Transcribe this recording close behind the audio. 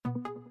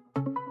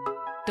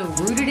The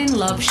Rooted in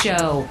Love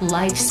Show.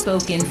 Life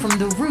spoken from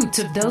the roots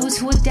of those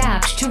who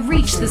adapt to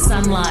reach the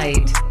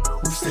sunlight.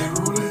 We stay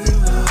rooted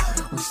in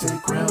love. We stay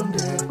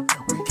grounded.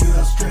 We get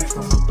our strength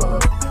from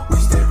above. We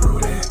stay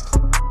rooted.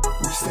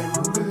 We stay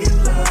rooted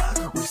in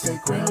love. We stay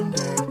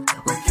grounded.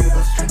 We get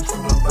our strength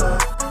from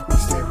above. We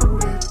stay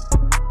rooted.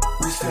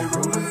 We stay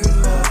rooted in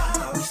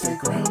love. We stay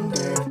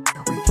grounded.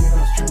 We get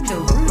our strength from above.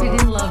 The Rooted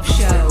in Love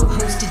Show,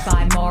 hosted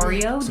by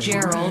Mario,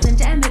 Gerald,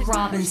 and Emmett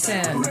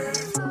Robinson.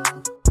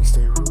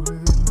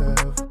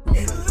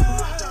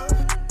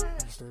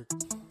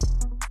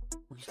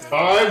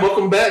 All right,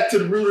 welcome back to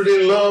the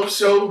Rooted in Love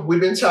Show. We've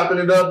been chopping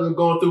it up and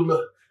going through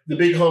the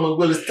big homie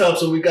Willis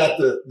Thompson. We got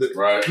the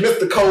right.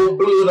 Mr. Cold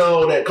Blue and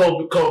all that. Cold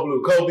Blue.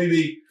 Cold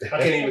BB. I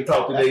can't even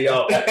talk today,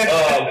 y'all.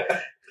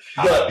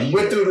 But we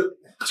went through the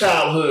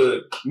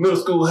childhood, middle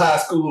school, high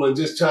school, and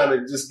just trying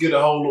to just get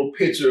a whole little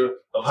picture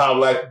of how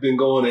life has been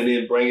going and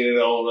then bringing it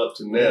on up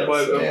to now.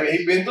 But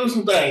he's been through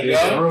some things,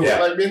 y'all.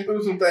 Yeah. Like, been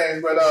through some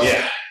things. But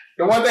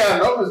the one thing I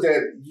noticed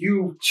that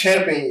you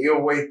champion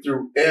your way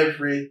through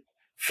every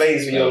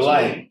phase of your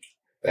life.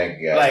 Thank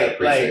you, guys. I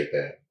appreciate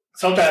that.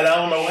 Sometimes I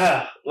don't know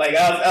how. Like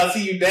I'll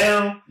see you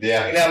down,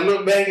 and I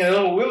look back and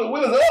Will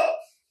is up,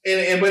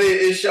 but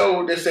it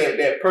showed just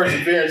that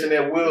perseverance and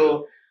that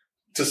will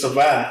to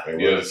survive.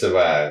 Will to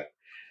survive.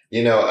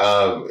 You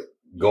know,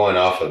 going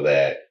off of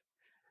that,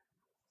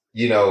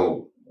 you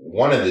know,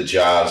 one of the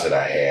jobs that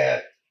I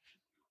had,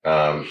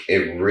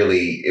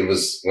 it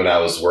was when I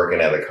was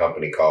working at a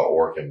company called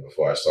Orkin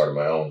before I started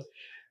my own.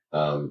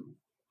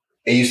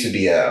 It used to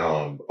be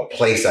a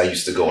place I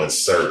used to go and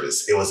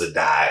service. It was a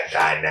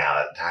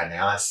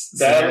dialysis.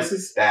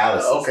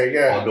 Okay,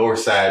 yeah. On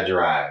Northside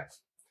Drive.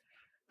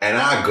 And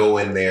I go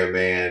in there,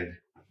 man.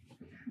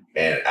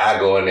 And I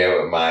go in there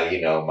with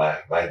my,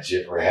 my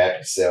jipper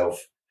happy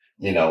self,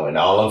 and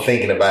all I'm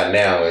thinking about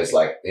now is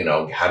like,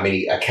 how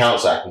many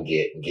accounts I can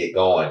get and get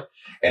going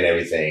and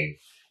everything.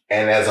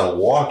 And as I'm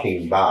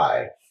walking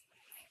by,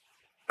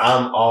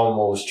 I'm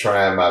almost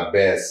trying my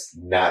best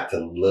not to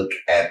look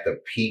at the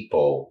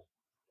people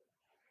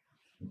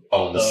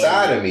on the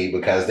side of me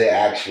because they're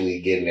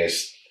actually getting their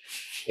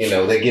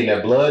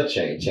blood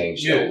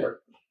changed over.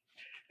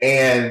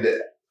 And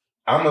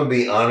I'm going to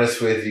be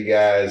honest with you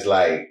guys,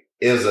 like,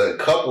 it was a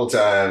couple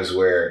times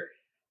where,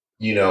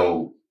 you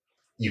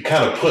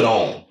kind of put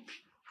on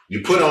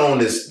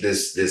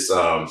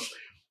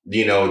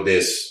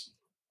this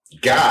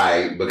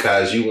guy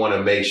because you want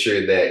to make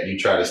sure that you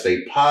try to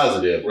stay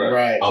positive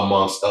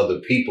amongst other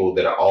people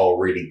that are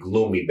already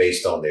gloomy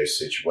based on their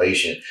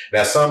situation.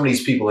 Now, some of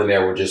these people in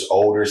there were just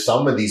older.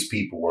 Some of these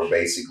people were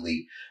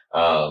basically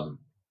young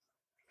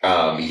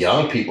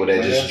people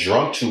that just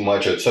drunk too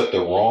much or took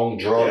the wrong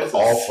drug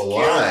off the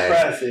line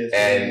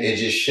and it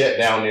just shut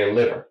down their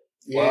liver.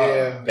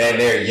 Yeah. And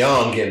they're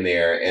young in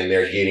there and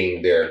they're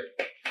getting their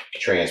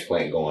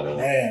transplant going on.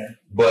 Man.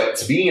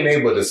 But being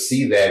able to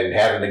see that and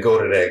having to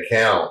go to that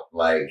account,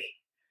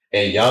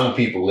 and young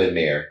people in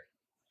there,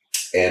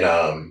 and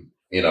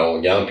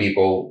young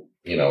people,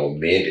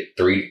 mid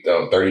 30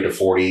 to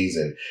 40s,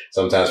 and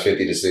sometimes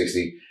 50 to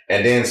 60,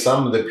 and then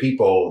some of the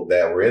people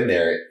that were in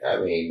there,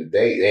 I mean,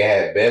 they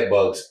had bed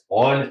bugs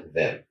on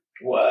them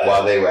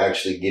while they were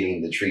actually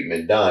getting the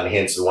treatment done.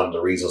 Hence, one of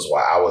the reasons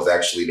why I was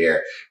actually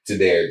there to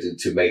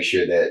make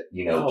sure that,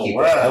 keep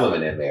that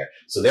element in there.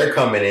 So they're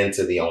coming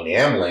into on the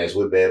ambulance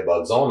with bed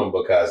bugs on them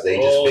because they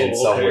just been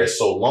somewhere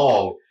so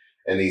long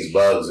and these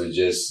bugs are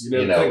just,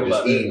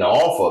 just eating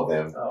off of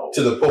them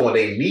to the point where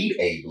they need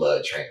a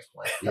blood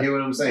transplant. You hear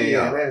what I'm saying?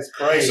 Yeah, that's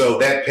crazy. So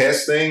that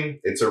pest thing,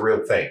 it's a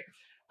real thing.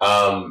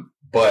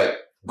 But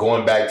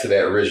going back to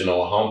that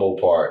original humble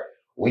part,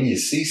 when you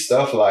see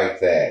stuff like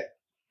that,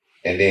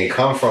 and then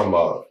come from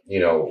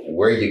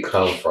where you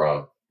come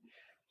from,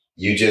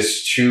 you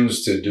just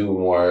choose to do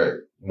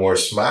more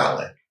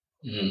smiling.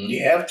 Mm-hmm.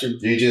 You have to.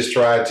 You just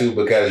try to,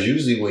 because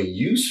usually when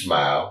you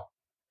smile,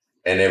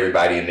 and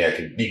everybody in there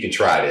you can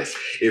try this.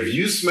 If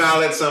you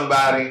smile at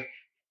somebody,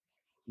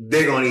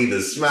 they're gonna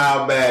either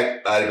smile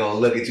back or they're gonna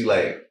look at you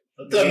like,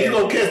 you're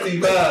gonna catch these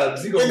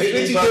vibes. You're gonna make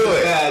these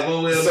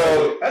vibes.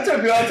 So I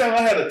tell you all the time,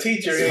 I had a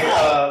teacher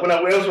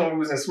when we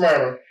was in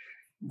Smyrna,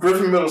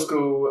 Griffin Middle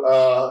School.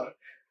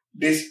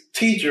 This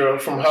teacher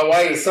from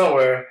Hawaii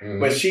somewhere,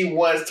 but she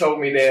once told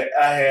me that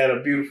I had a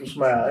beautiful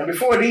smile. And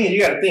before then, you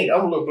got to think,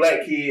 I'm a little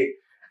black kid.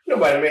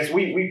 Nobody mess.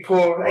 We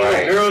poor.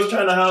 Ain't no girls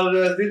trying to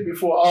holler at us. This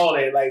before all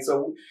that. Like,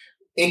 so,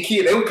 in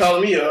kid, they were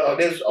calling me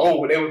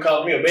they were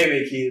calling me a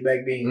baby kid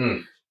back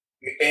then.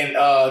 And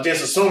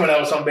just assuming I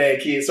was some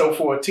bad kid. So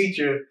for a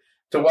teacher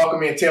to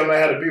welcome me and tell me I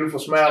had a beautiful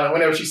smile, and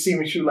whenever she see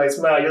me, she was like,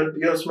 smile,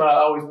 your smile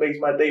always makes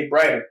my day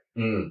brighter.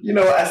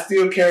 I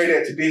still carry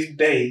that to this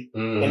day.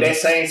 And that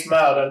same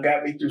smile done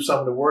got me through some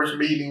of the worst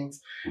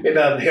meetings. It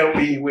done helped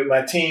me with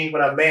my team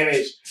when I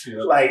managed.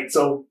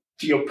 So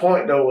to your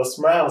point though, a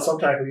smile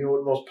sometimes can be one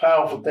of the most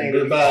powerful things.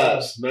 Good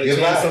vibes.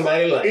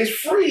 Somebody like. It's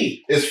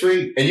free. It's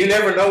free. And you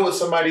never know what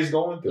somebody's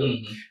going through.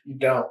 You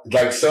don't.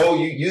 Like, so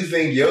you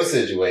think your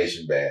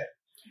situation bad.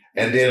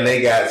 And then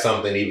they got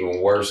something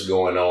even worse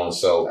going on.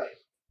 So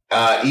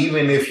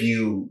even if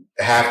you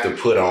have to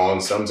put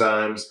on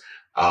sometimes,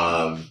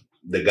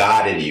 the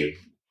God in you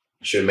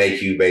should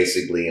make you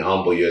basically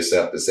humble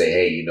yourself to say,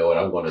 hey, you know what?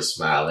 I'm going to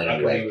smile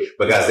anyway.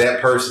 Because that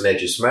person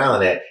that you're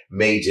smiling at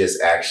may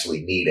just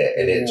actually need it.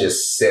 And it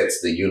just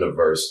sets the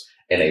universe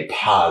in a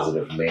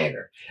positive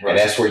manner. Right. And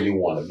that's where you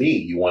want to be.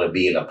 You want to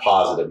be in a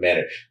positive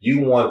manner. You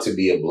want to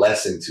be a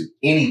blessing to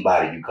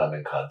anybody you come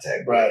in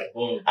contact with. Right.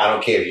 I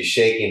don't care if you're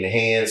shaking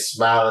hands,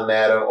 smiling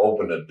at them,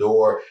 open the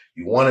door.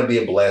 You want to be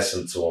a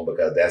blessing to them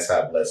because that's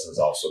how blessings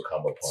also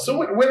come upon you. So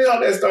when did all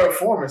that start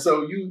forming?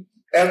 So you,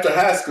 after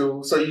high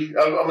school, so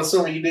I'm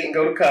assuming you didn't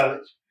go to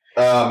college.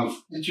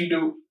 Did you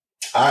do?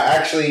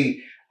 I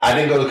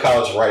didn't go to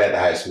college right after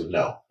high school.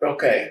 No.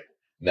 Okay.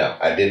 No,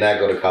 I did not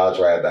go to college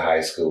right after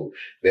high school.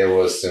 There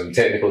was some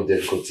technical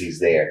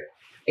difficulties there.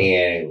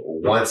 And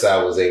once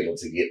I was able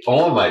to get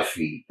on my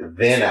feet,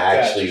 then I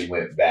actually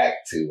went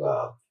back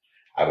to,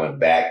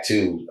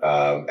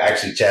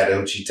 actually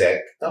Chattahoochee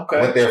Tech.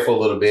 Okay. Went there for a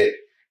little bit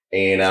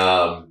and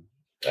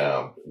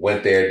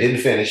went there,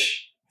 didn't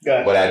finish,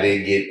 but I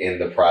did get in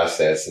the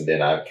process and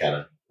then I kind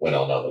of went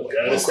on other way.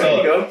 There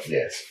you go.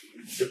 Yes.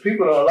 A lot of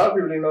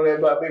people didn't know that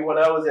about me when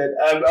I was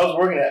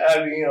working at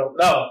IBM.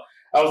 No.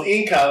 I was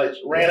in college,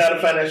 ran out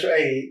of financial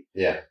aid.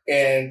 Yeah.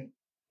 And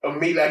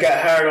immediately I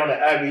got hired on at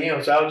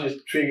IBM. So I was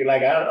just triggered,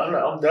 like,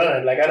 I'm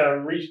done. Like, I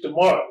done reached the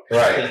mark.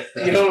 Right.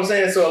 You know what I'm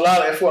saying? So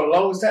for the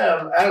longest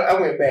time, I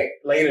went back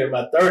later in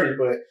my 30s,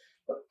 but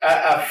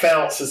I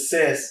found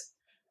success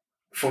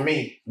for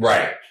me.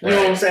 Right. You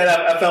know what I'm saying?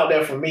 I found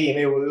that for me. And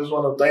it was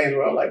one of those things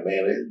where I'm like,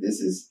 man,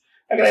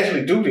 I can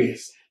actually do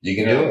this. You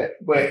can do it.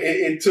 But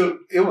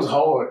it was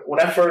hard.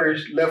 When I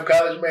first left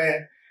college,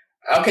 man,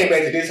 I came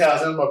back to this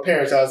house. It was my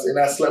parents' house, and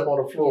I slept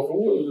on the floor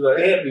for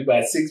it had to be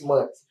about 6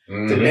 months.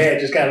 Mm-hmm. The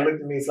dad just kind of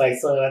looked at me. He's like,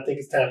 "Son, I think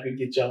it's time for you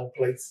to get your own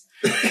place."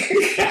 That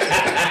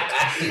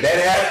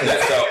happens.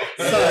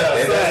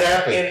 That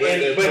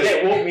happens. But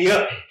that woke me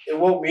up. It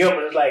woke me up,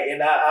 and it's like,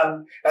 and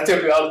I tell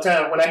people all the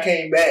time when I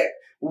came back,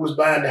 we was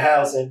buying the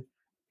house and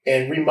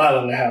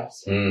remodeling the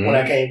house when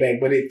I came back.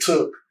 But it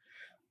took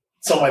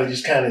somebody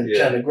just kind of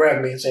trying to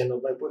grab me and saying,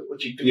 like,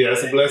 what you do? Yeah,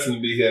 it's a blessing to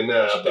be here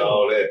now after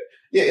all that.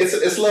 Yeah, it's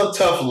a little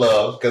tough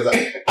love because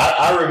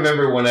I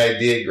remember when I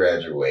did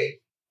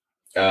graduate,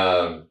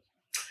 because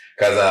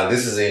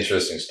this is an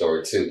interesting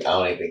story too. I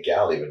don't even think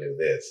y'all even knew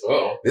this.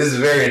 Uh-oh. This is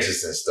a very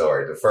interesting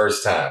story. The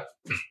first time,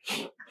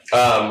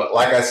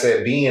 like I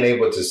said, being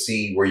able to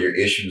see where your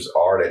issues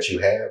are that you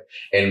have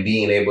and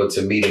being able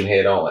to meet them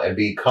head on and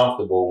be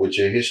comfortable with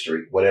your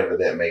history, whatever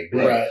that may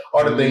be,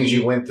 are the things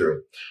you went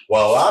through.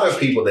 Well, a lot of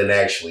people didn't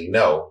actually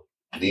know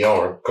the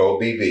owner,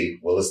 Code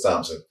BB, Willis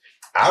Thompson.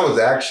 I was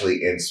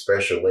actually in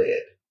special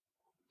ed.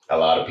 A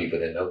lot of people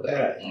didn't know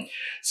that. Right.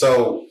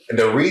 So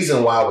the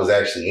reason why I was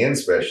actually in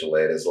special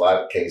ed is a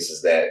lot of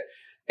cases that,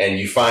 and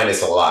you find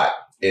this a lot,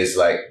 is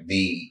like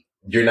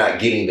you're not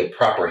getting the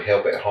proper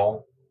help at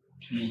home.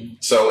 Mm-hmm.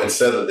 So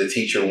instead of the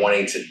teacher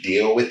wanting to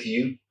deal with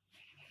you,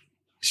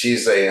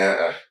 she's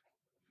saying,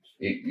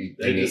 you need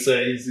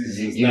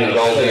to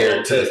go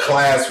there to the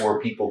class where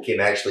people can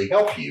actually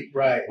help you.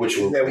 Right. Which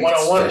will be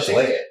special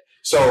ed.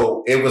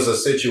 So it was a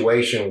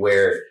situation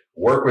where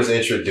work was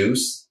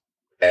introduced,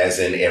 as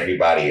in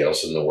everybody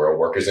else in the world,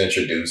 work is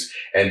introduced,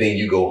 and then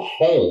you go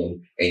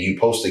home and you're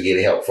supposed to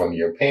get help from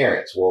your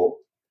parents. Well,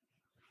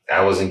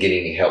 I wasn't getting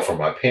any help from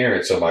my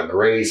parents, so my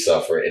grades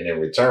suffered. And in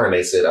return,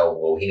 they said, oh,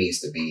 well, he needs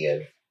to be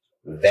in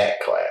that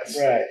class.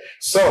 Right.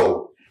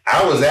 So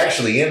I was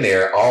actually in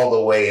there all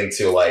the way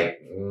until I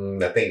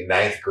think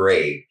 9th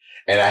grade.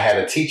 And I had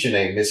a teacher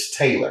named Miss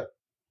Taylor.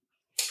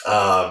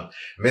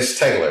 Miss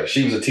Taylor,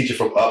 she was a teacher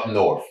from up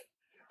north.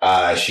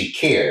 She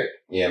cared.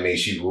 Yeah, I mean,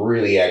 she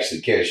really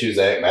actually cared. She was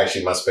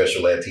actually my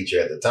special ed teacher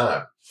at the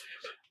time.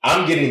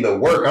 I'm getting the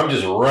work. I'm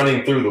just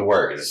running through the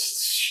work.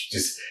 It's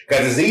just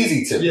because it's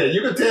easy to me. Yeah,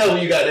 you can tell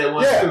when you got that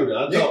one student.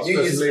 I thought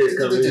special ed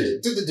coming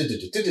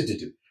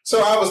in.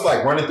 So I was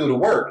like running through the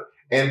work.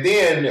 And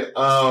then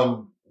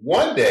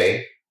one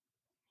day,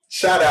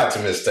 shout out to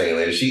Miss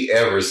Taylor, if she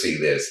ever see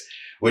this,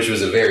 which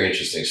was a very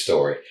interesting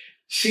story.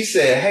 She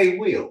said, hey,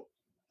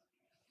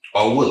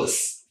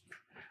 Willis,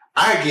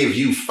 I give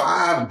you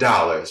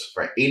 $5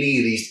 for any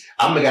of these.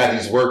 I'm got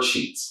these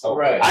worksheets. Oh,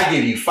 right. I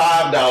give you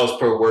 $5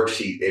 per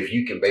worksheet if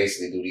you can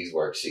basically do these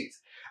worksheets.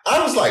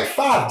 I was like,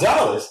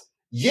 $5?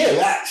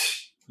 Yeah,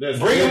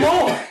 bring them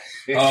on.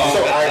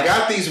 So I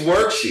got these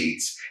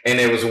worksheets, and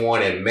there was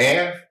one in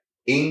math,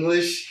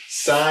 English,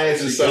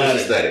 science, and social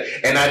study.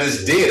 And I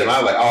just did them.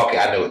 I was like, oh, okay,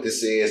 I know what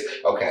this is.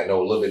 Okay, I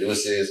know a little bit of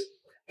this is.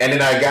 And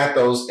then I got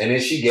those, and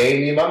then she gave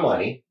me my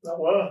money. Oh,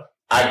 wow.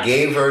 I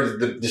gave her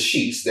the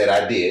sheets that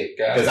I did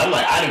because I'm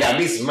like, I done got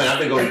me some money. I'm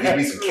gonna go get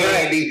me some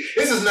candy.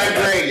 This is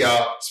 9th grade,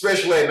 y'all.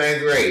 Special ed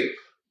 9th grade.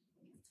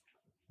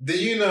 Do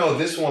you know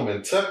this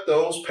woman took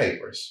those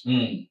papers,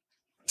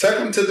 took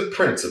them to the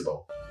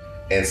principal,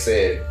 and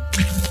said,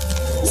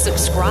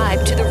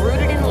 subscribe to the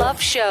Rooted in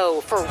Love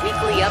Show for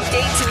weekly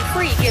updates and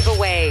free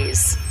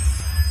giveaways.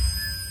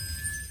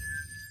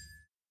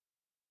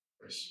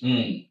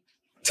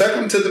 Took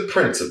them to the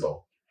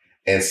principal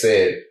and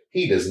said,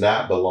 he does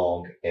not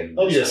belong in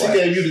this yes, class. she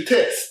gave you the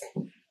test.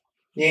 You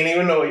didn't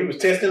even know it. You was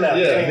testing out.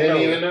 Yeah, I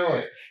didn't even know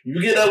it. You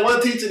get that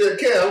one teacher that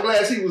cared. I'm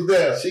glad she was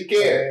there. She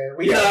cared.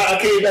 I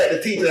came back to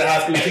teach at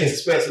high school, teaching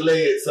special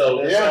ed.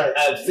 So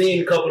I've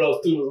seen a couple of those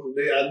students.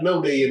 I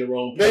know they in the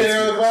wrong place.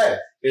 They're in the class.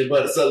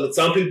 But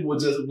some people were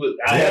just.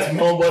 I had some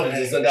homeboys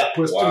that just got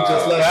pushed through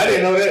just like I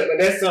didn't know that,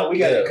 but that's something we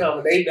got to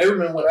come. They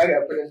remember when I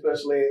got put in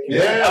special ed.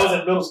 Yeah, I was in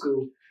middle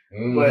school,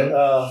 but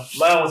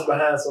mine was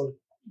behind some.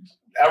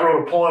 I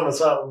wrote a poem or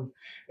something,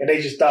 and they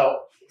just thought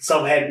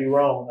something had to be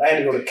wrong. I had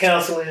to go to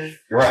counseling.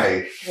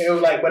 Right. And it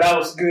was like, but I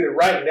was good at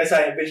writing. That's how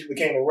I eventually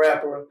became a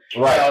rapper.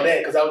 Right. And all that,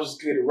 because I was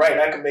just good at writing.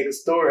 I could make a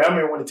story. I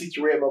remember when the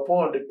teacher read my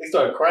poem, they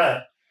started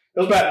crying. It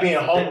was about being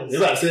homeless. They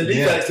about to send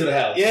defects to the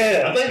house.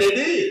 Yeah. I think they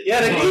did.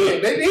 Yeah, they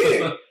did. They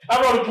did.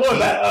 I wrote a poem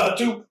about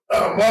two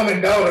mom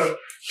and daughter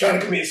trying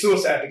to commit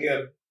suicide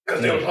together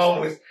because they was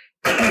homeless.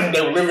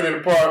 They were living in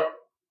the park.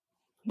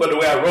 But the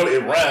way I wrote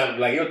it rhymed.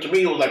 Like, to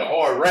me, it was like a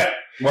hard rap.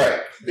 Right.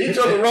 Each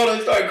other wrote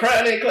and started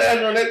crying in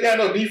classroom. They got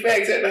no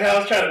defects at the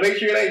house trying to make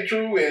sure it ain't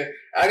true. And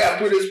I got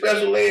put in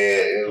special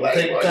ed. Like,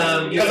 take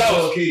time because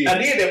I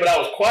did that, but I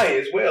was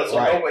quiet as well.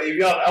 So nobody,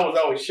 I was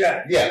always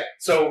shy. Yeah.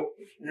 So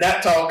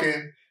not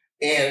talking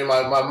and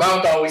my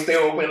mouth always stay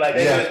open like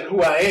that's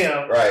who I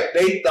am. Right.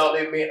 They thought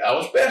it meant I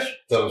was special.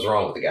 Something's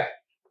wrong with the guy.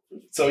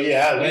 So I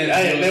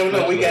didn't never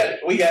know we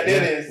got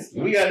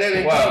that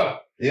in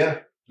Wow. Yeah.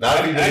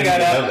 I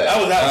got out.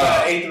 I was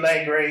outside 8th and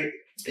 9th grade.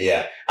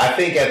 Yeah, I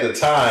think at the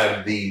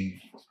time the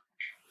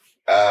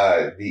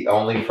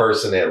only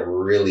person that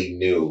really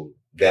knew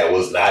that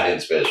was not in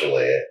special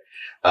ed,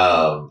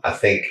 I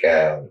think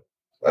her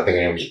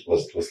name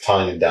was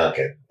Tanya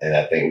Duncan, and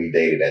I think we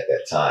dated at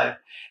that time,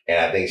 and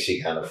I think she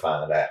kind of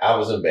found out. I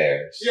was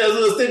embarrassed. Yeah,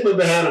 there's a stigma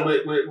behind it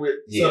with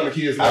some of the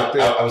kids like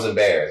that. I was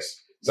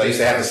embarrassed. So I used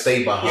to have to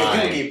stay behind.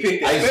 Yeah, people get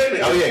picked.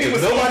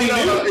 Because nobody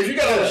knew. If you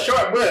got a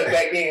short butt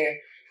back then.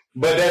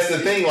 But that's the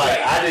thing,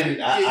 like, I didn't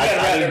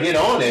get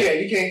on it. Yeah,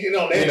 you can't get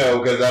on that. You know,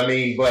 because,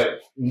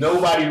 but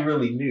nobody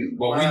really knew.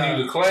 But we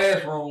knew the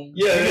classroom.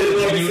 Yeah, we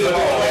knew the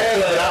class,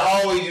 but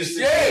I always used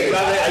to,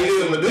 I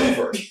used to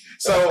maneuver.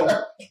 So,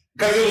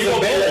 because it was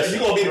embarrassing.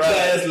 You're going to be the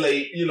class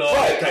late,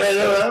 Right.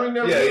 I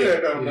never do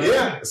that, though.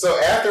 Yeah. So,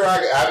 after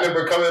I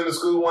remember coming to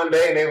school one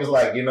day, and they was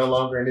like, you're no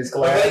longer in this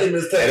class. And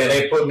then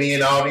they put me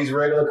in all these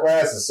regular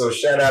classes. So,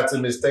 shout out to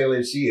Miss Taylor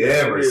if she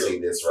ever see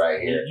this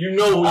right here. You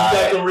know, when you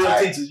got some real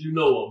teachers, you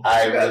know them.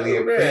 I really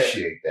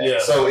appreciate that. Yeah.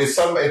 So,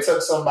 it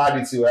took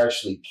somebody to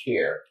actually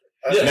care.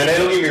 Yeah. Now,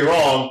 don't get me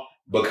wrong.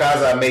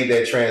 Because I made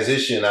that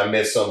transition, I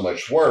missed so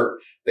much work.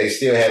 They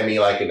still had me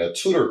like in a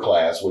tutor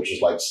class, which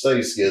was like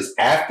study skills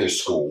after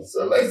school.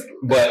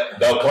 But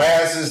the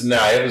classes,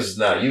 it was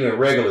not. You in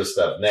regular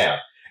stuff now.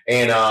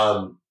 And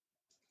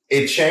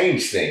it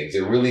changed things.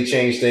 It really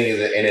changed things,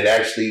 and it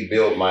actually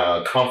built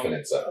my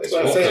confidence up. That's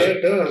what I say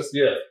it does.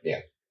 Yeah.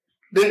 Yeah.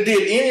 Did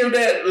any of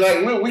that,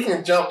 like, we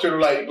can jump to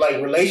like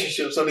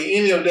relationships. So did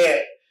any of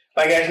that,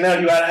 like, as now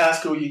you're out of high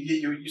school,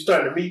 you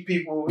starting to meet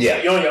people.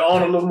 Yeah. You're on your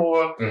own a little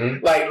more.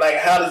 Mm-hmm. Like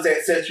how does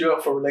that set you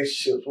up for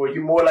relationships? Were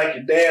you more like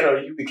your dad, or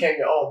you became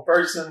your own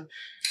person?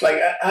 Like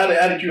how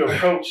did you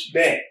approach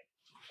that?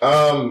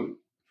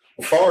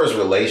 As far as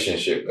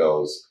relationship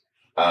goes,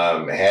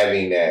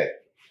 having that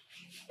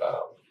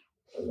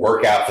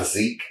workout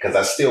physique, because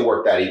I still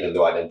worked out even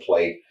though I didn't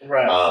play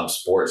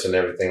sports and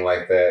everything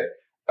like that.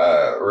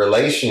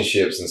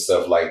 Relationships and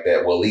stuff like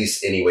that. Well, at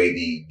least anyway,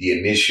 the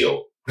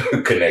initial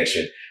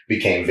connection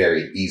became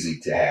very easy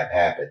to have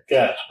happen.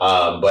 Yeah.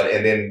 And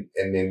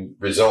then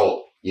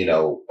result, you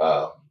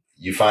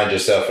find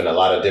yourself in a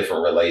lot of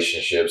different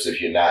relationships. If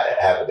you're not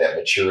having that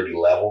maturity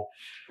level,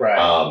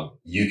 right.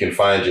 You can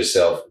find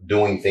yourself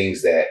doing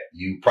things that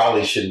you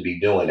probably shouldn't be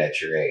doing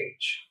at your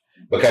age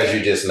because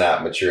you're just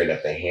not mature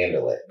enough to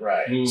handle it.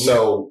 Right. Mm-hmm.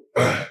 So,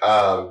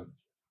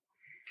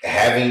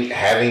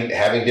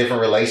 having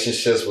different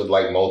relationships with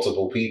like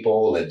multiple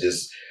people and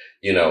just,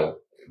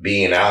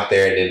 being out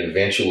there, and then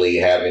eventually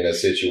having a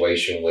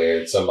situation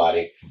where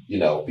somebody,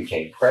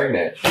 became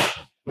pregnant,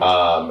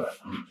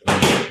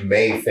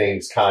 made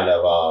things kind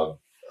of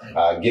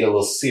get a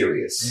little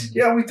serious.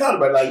 Yeah, we talked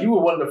about it. Like, you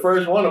were one of the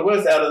first one of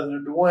us out of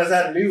the ones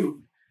I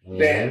knew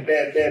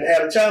that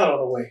had a child on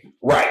the way.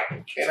 Right.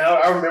 And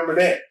I remember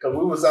that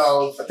because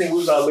I think we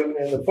was all living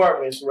in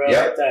apartments around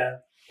that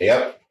time.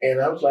 Yep.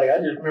 And I was like, I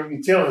just remember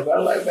you telling me, I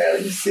was like, man, are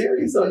you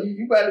serious? So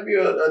you about to be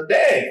a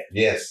dad?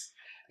 Yes.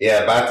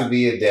 Yeah, about to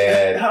be a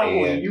dad. How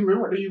old were you?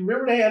 Do you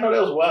remember that? I know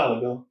that was a while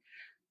ago.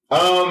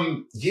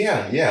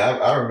 Yeah,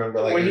 I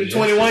remember. Like, were you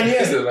 21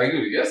 yet? Like it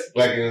was yesterday.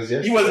 Like it was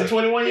yesterday. You wasn't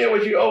 21 yet?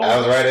 Was you old? I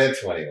was right at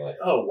 21.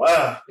 Oh,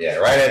 wow. Yeah,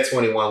 right at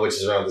 21, which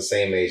is around the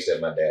same age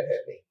that my dad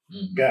had me.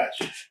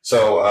 Gotcha.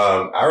 So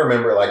I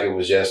remember like it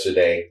was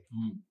yesterday.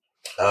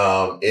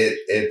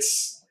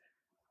 It's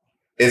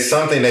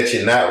something that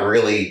you're not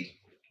really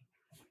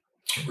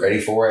ready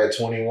for at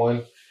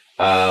 21.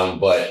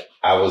 But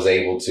I was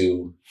able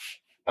to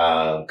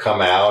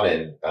come out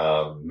and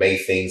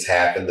make things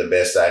happen the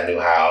best I knew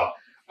how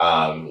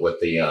with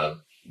the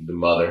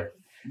mother.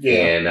 Yeah.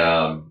 And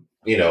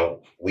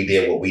we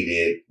did what we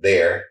did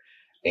there,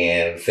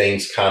 and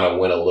things kind of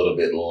went a little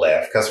bit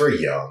left because we're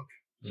young.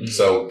 Mm-hmm.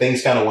 So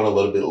things kind of went a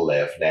little bit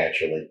left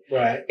naturally.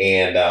 Right.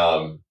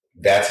 And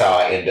that's how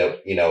I end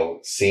up,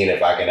 seeing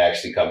if I can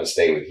actually come and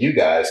stay with you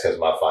guys because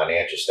my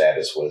financial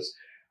status was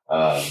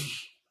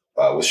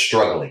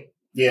struggling.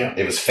 Yeah.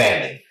 It was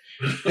famine.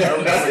 It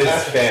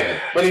was famine.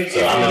 But if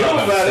you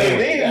know about it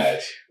then,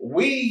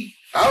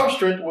 our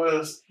strength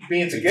was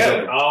being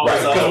together.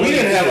 Right. Because we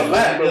didn't have a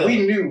lot, but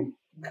we knew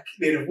that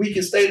if we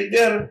could stay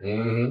together,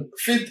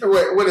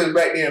 what is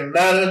back then,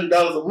 $900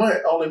 a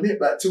month only meant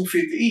about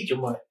 $250 each a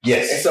month.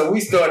 Yes. And so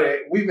we've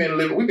been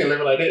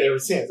living like that ever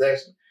since,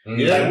 actually.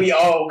 Yeah. Like we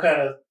all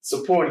kind of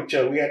support each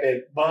other. We got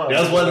that bond.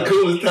 That's one of the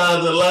coolest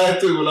times in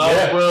life too, when all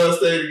the bros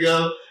stayed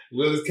together.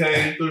 Willis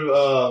came through.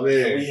 Oh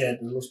man, we had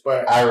the little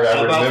spark. I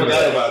remember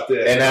that. About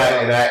that.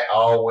 And I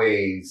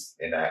always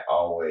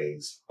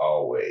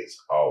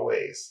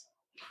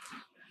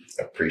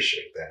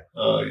appreciate that.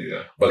 Oh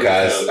yeah,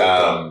 because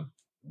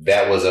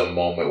that was a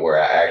moment where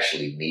I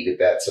actually needed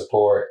that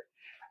support.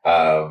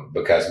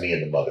 Because me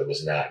and the mother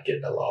was not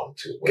getting along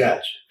too well.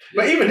 Gotcha.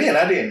 But even then,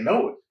 I didn't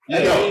know it.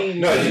 No,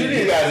 you guys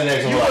didn't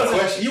ask me a lot of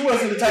questions. You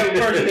wasn't the type of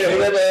person that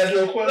would ever ask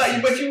no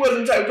questions. But you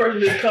wasn't the type of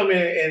person that come in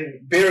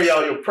and bury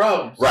all your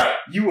problems. Right.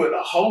 You would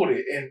hold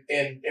it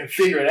and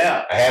figure it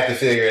out. I had to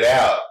figure it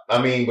out.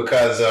 I mean,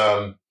 because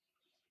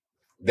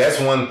that's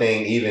one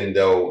thing, even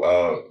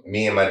though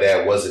me and my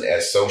dad wasn't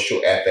as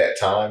social at that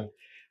time,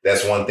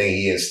 that's one thing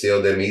he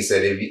instilled in me. He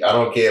said, I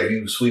don't care if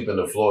you sweeping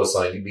the floor,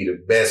 son, you be the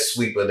best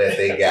sweeper that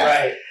they got.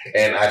 Right.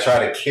 And I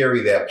try to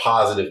carry that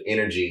positive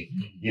energy,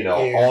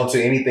 onto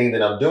anything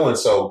that I'm doing.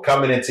 So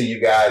coming into you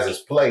guys'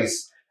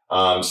 place,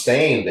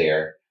 staying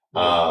there,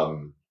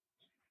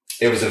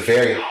 it was a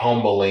very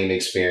humbling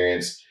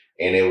experience,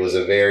 and it was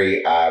a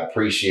very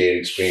appreciated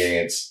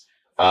experience.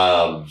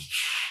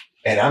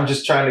 And I'm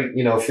just trying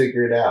to,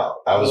 figure it out.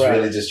 I was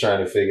really just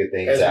trying to figure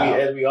things out.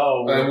 As we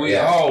all were. And we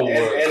all were.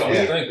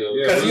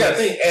 Because you got to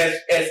think,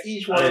 as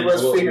each one of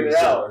us figured it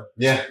out,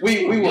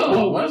 we were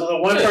moving. So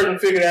one person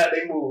figured out,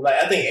 they moved. Like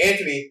I think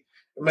Anthony,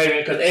 maybe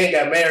because Anthony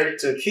got married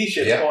to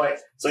Keisha at the point,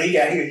 so he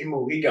got here, he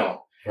moved, he gone.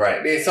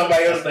 Right. Then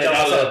somebody else they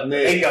gone.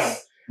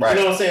 Right. You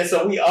know what I'm saying?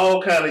 So we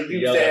all kind of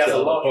used that as a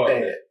launch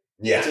pad.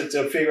 Yeah.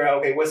 To figure out,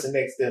 okay, what's the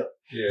next step?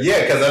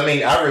 Yeah, because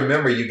I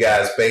remember you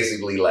guys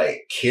basically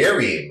like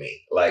carrying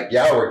me. Like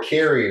y'all were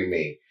carrying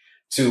me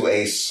to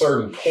a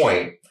certain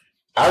point.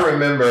 I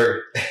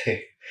remember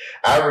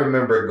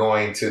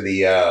going to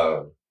the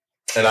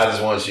and I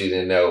just want you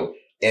to know,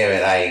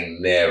 Emmett, I ain't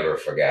never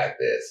forgot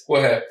this.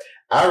 What happened?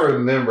 I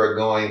remember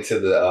going to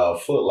the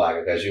Foot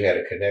Locker because you had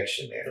a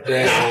connection there.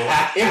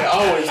 Emmett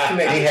always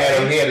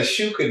connected. He had a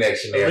shoe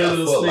connection there at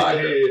Foot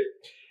Locker.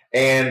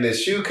 And the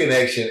shoe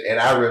connection, and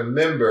I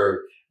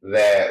remember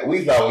that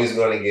we thought we was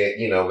going to get,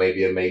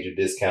 maybe a major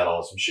discount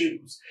on some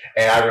shoes.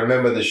 And I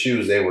remember the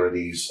shoes, they were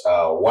these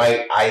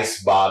white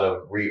ice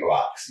bottom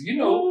Reeboks.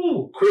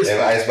 crispy.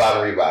 Ice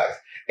bottom Reeboks.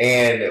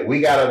 And we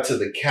got up to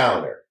the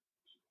counter.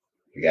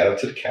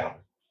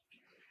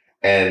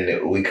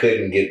 And we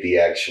couldn't get the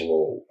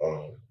actual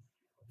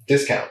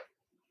discount.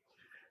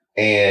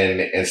 And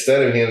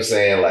instead of him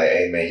saying like,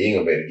 hey man, you ain't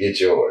gonna be able to get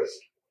yours,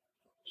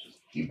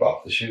 he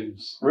bought the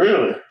shoes.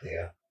 Really?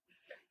 Yeah.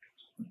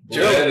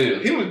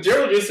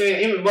 Gerald just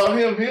saying Emmett bought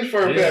him his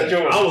first pair of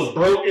Jordans. I was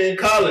broke in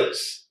college,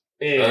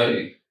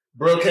 and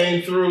bro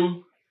came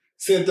through,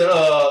 sent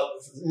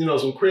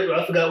some crispy.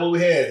 I forgot what we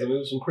had. It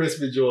was some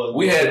crispy Jordans.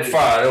 We had the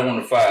 5. They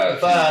were the 5.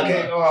 5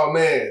 came. Oh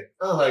man,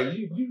 I was like,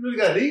 you really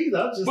got these?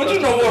 I was just. But you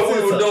know what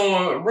we were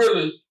doing,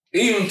 really,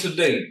 even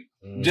today.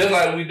 Just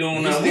like we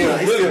doing now, we were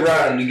really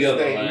riding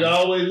together. Man. We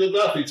always looked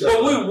up each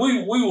other. But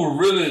we were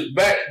really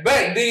back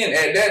then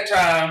at that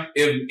time.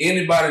 If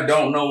anybody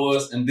don't know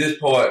us in this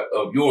part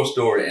of your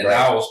story and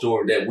our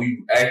story, that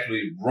we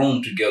actually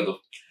roomed together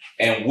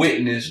and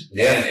witnessed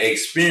and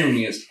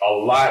experienced a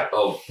lot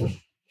of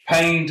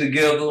pain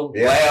together,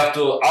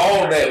 laughter,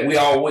 all that. We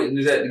all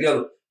witnessed that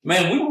together.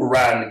 Man, we were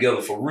riding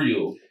together for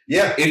real.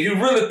 Yeah. If you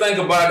really think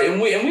about it,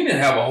 and we didn't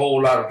have a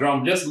whole lot of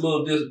drama, just a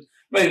little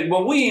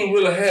but we didn't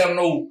really have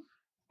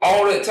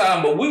all that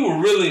time, but we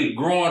were really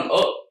growing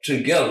up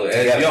together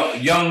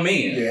as young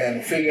men. Yeah,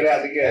 and figure it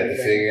out together. Had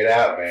to figure it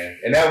out, man.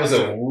 And that was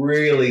a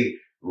really,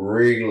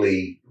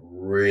 really,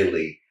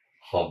 really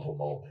humble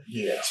moment.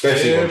 Yeah.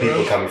 Especially when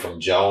people coming from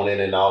joning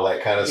and all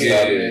that kind of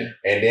stuff. Yeah.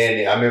 And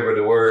then I remember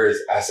the words,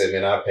 I said,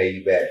 man, I'll pay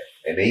you back.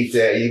 And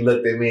he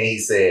looked at me and he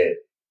said,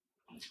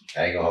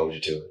 I ain't gonna hold you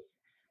to it.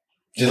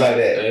 Just like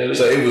that. Yeah.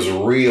 So it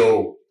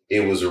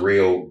was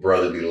real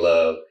brotherly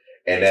love.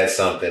 And that's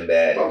something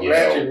that, I'm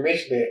glad you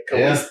mentioned that, because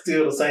we're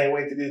still the same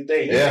way to this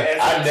day.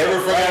 I never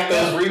forgot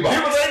those Reeboks.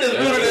 People think this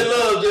brotherly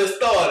love just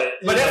started.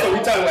 But that's what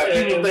we're talking about.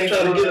 People think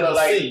trying to get us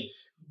like,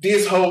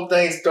 this whole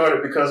thing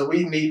started because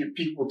we needed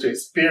people to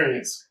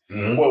experience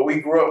what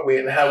we grew up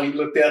with and how we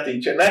looked after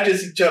each other. Not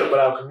just each other, but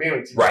our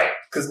community. Right.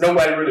 Because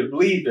nobody really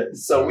believed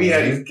us. So we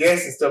had these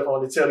guests and stuff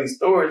on to tell these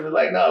stories. We're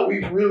like, no,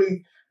 we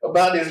really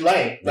about this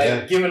life,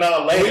 like giving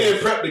our life. We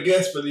didn't prep the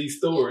guests for these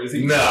stories.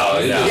 No.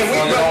 None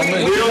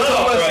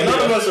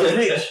of us are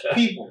rich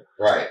people,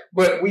 Right?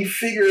 but we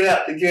figure it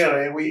out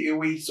together and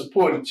we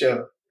support each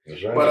other.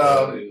 That's right.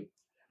 But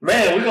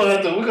man, we're gonna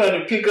have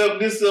to pick up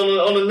this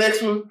on the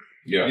next one.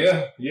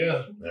 Yeah.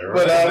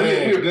 But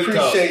Man, we good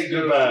appreciate talk,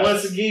 good vibes.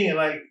 once again,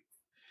 like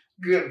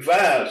good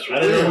vibes. I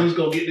didn't know we was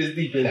gonna get this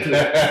deep into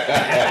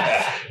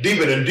it.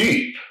 Deeper than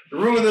deep. The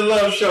Ruin the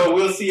Love Show.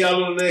 We'll see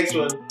y'all on the next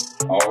one.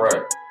 All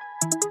right.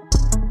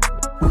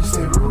 We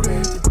stay rooted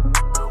in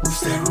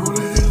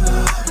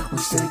love. We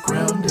stay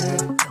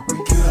grounded. We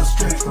get our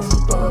strength from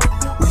above.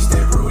 We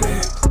stay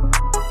rooted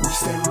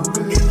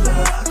in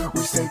love.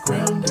 We stay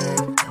grounded.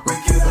 We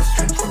get our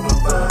strength from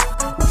above.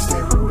 We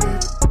stay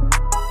rooted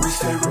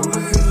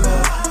in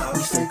love. We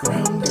stay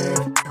grounded.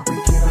 We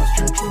get our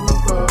strength from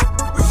above.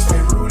 We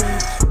stay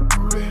rooted.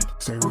 We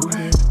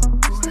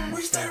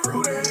stay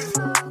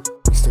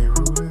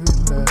rooted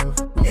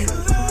in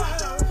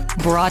love.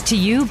 Brought to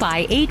you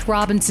by 8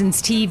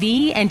 Robinsons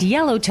TV and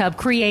Yellow Tub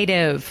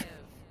Creative.